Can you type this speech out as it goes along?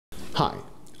Hi,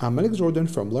 I'm Alex Jordan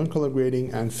from Learn Color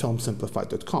Grading and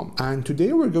FilmSimplified.com, and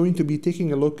today we're going to be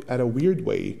taking a look at a weird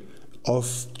way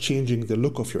of changing the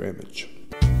look of your image.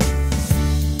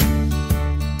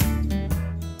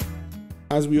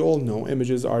 As we all know,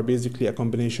 images are basically a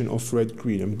combination of red,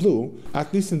 green, and blue,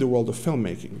 at least in the world of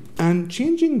filmmaking. And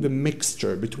changing the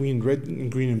mixture between red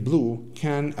and green and blue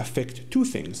can affect two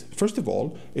things. First of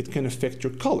all, it can affect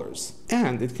your colors,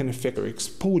 and it can affect your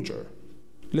exposure.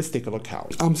 Let's take a look how.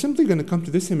 I'm simply going to come to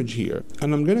this image here,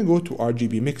 and I'm going to go to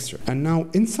RGB Mixer. And now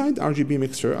inside RGB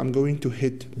Mixer, I'm going to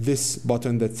hit this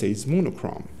button that says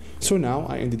monochrome. So now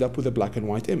I ended up with a black and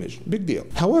white image. Big deal.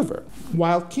 However,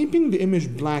 while keeping the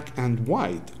image black and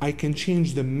white, I can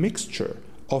change the mixture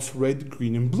of red,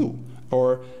 green, and blue,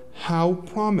 or how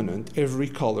prominent every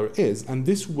color is, and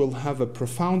this will have a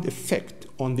profound effect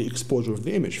on the exposure of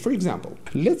the image. For example,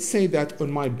 let's say that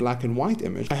on my black and white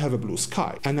image, I have a blue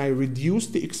sky, and I reduce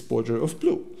the exposure of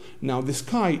blue. Now, the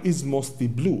sky is mostly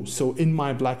blue, so in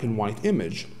my black and white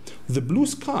image, the blue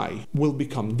sky will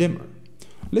become dimmer.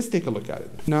 Let's take a look at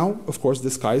it. Now, of course, the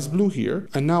sky is blue here,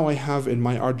 and now I have in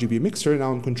my RGB mixer,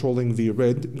 now I'm controlling the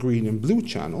red, green, and blue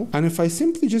channel. And if I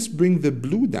simply just bring the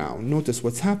blue down, notice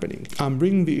what's happening. I'm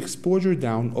bringing the exposure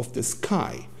down of the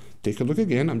sky. Take a look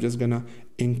again. I'm just gonna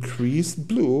increase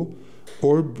blue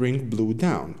or bring blue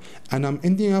down. And I'm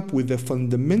ending up with a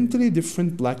fundamentally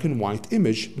different black and white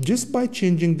image just by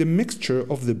changing the mixture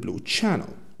of the blue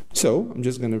channel. So I'm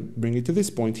just going to bring it to this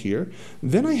point here.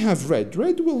 Then I have red.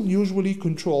 Red will usually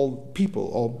control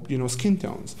people or skin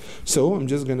tones. So I'm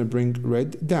just going to bring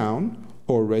red down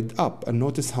or red up, and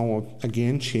notice how I'm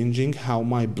again changing how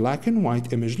my black and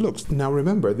white image looks. Now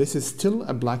remember, this is still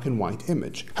a black and white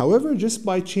image. However, just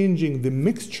by changing the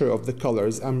mixture of the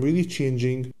colors, I'm really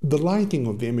changing the lighting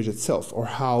of the image itself, or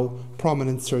how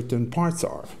prominent certain parts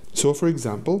are. So for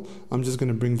example, I'm just going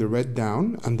to bring the red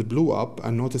down and the blue up,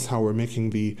 and notice how we're making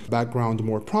the background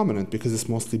more prominent because it's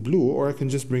mostly blue, or I can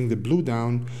just bring the blue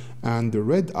down and the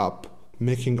red up,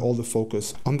 making all the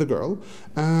focus on the girl,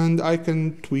 and I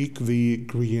can tweak the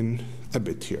green a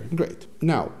bit here. Great.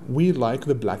 Now, we like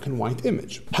the black and white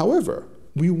image. However,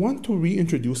 we want to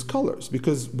reintroduce colors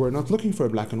because we're not looking for a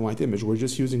black and white image. We're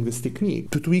just using this technique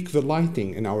to tweak the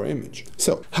lighting in our image.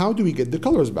 So how do we get the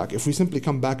colors back? If we simply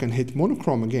come back and hit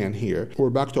monochrome again here, we're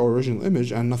back to our original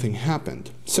image and nothing happened.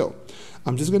 So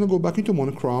I'm just going to go back into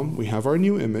monochrome. We have our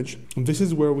new image, and this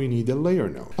is where we need a layer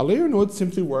node. A layer node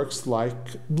simply works like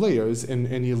layers in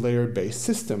any layer-based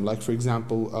system, like for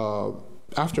example,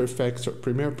 After Effects or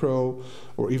Premiere Pro,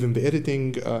 or even the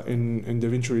editing in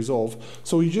DaVinci Resolve.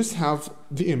 So you just have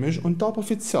the image on top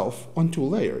of itself on two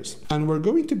layers. And we're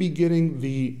going to be getting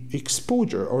the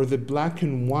exposure or the black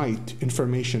and white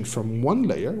information from one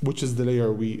layer, which is the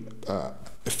layer we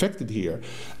affected here,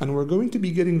 and we're going to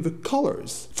be getting the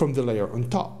colors from the layer on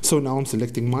top. So now I'm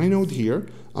selecting my node here.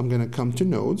 I'm going to come to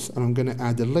nodes, and I'm going to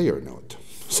add a layer node.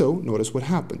 So notice what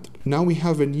happened. Now we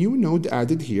have a new node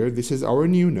added here. This is our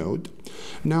new node.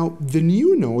 Now the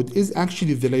new node is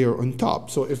actually the layer on top.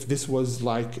 So if this was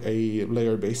like a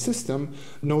layer-based system,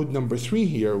 node number 3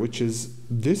 here, which is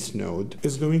this node,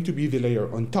 is going to be the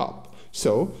layer on top.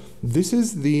 So this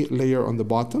is the layer on the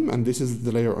bottom, and this is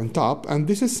the layer on top, and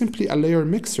this is simply a layer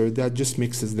mixer that just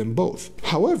mixes them both.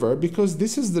 However, because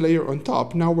this is the layer on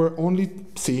top, now we're only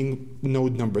seeing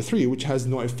node number 3, which has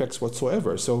no effects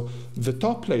whatsoever. So the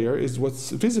top layer is what's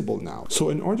visible now. So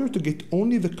in order to get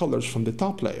only the colors from the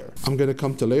top layer, I'm going to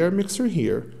come to layer mixer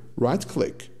here, right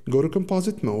click, go to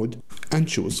composite mode, and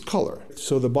choose color.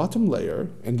 So the bottom layer,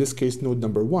 in this case node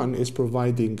number 1, is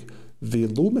providing the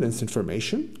luminance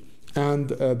information, and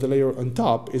the layer on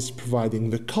top is providing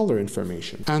the color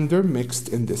information, and they're mixed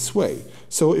in this way.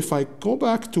 So if I go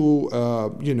back to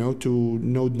to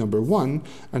node number 1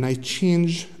 and I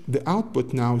change the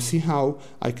output, now see how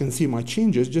I can see my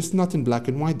changes, just not in black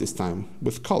and white this time,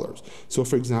 with colors. So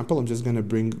for example, I'm just going to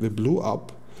bring the blue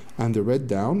up and the red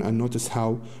down, and notice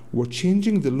how we're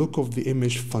changing the look of the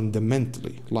image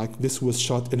fundamentally, like this was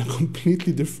shot in a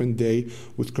completely different day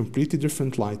with completely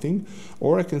different lighting.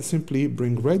 Or I can simply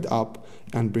bring red up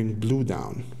and bring blue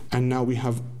down, and now we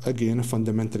have again a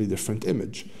fundamentally different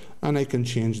image, and I can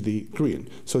change the green.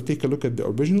 So take a look at the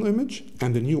original image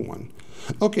and the new one.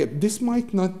 Okay, this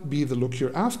might not be the look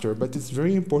you're after, but it's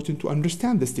very important to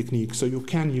understand this technique so you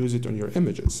can use it on your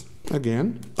images.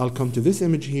 Again, I'll come to this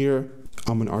image here.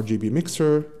 I'm an RGB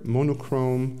mixer,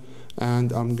 monochrome,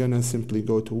 and I'm gonna simply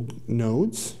go to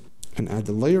nodes and add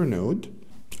the layer node,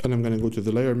 and I'm gonna go to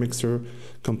the layer mixer,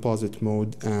 composite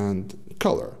mode, and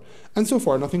color. And so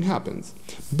far nothing happens.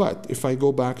 But if I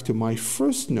go back to my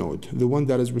first node, the one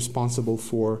that is responsible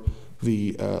for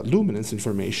the luminance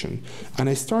information, and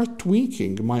I start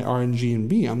tweaking my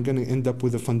RGB, I'm going to end up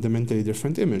with a fundamentally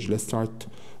different image. Let's start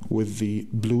with the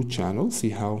blue channel, see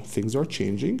how things are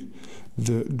changing.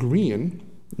 The green,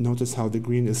 notice how the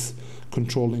green is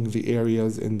controlling the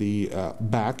areas in the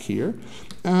back here.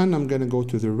 And I'm going to go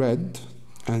to the red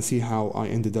and see how I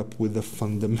ended up with a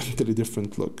fundamentally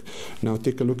different look. Now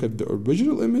take a look at the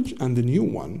original image and the new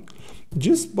one.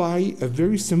 Just by a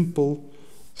very simple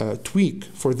tweak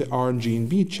for the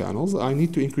RGB channels, I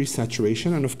need to increase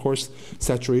saturation, and of course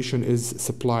saturation is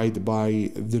supplied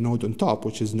by the node on top,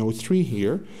 which is node 3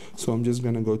 here. So I'm just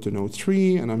going to go to node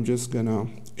 3 and I'm just going to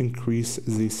increase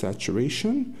the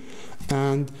saturation,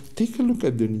 and take a look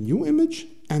at the new image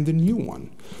and the new one.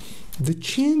 The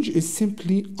change is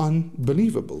simply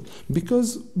unbelievable,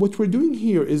 because what we're doing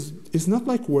here is not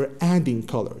like we're adding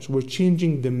colors, we're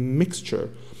changing the mixture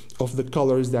of the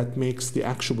colors that makes the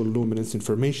actual luminance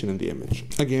information in the image.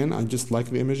 Again, I just like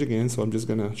the image again, so I'm just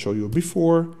going to show you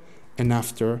before and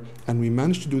after, and we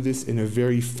managed to do this in a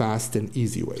very fast and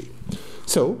easy way.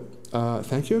 So,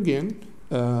 thank you again.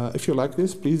 If you like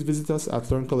this, please visit us at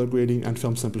learncolorgrading and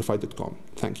filmsimplified.com.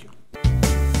 Thank you.